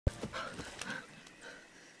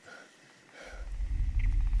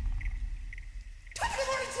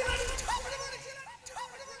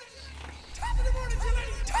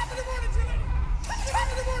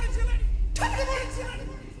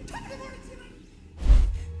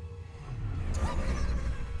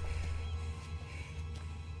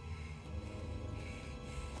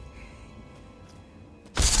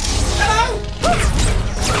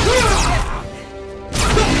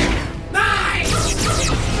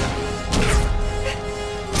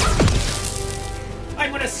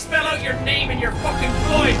spell out your name in your fucking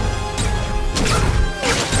blood.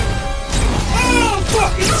 Oh,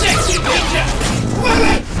 fucking sexy ninja!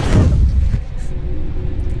 Woman!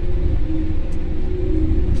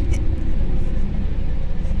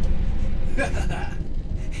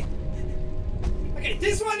 Okay,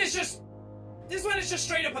 this one is just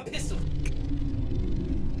straight up a pistol.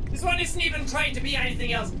 This one isn't even trying to be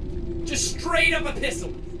anything else. Just straight up a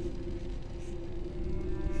pistol.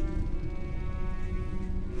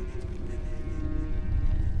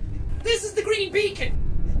 This is the green beacon.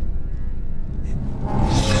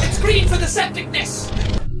 It's green for the septicness.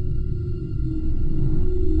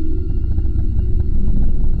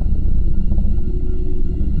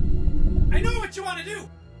 I know what you want to do.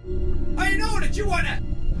 I know that you want to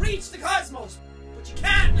reach the cosmos, but you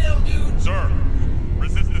can't, little dude. Sir,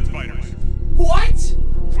 resistance fighters. What?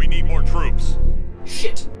 We need more troops.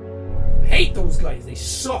 Shit. I hate those guys. They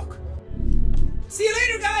suck. See you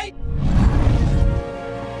later, guy.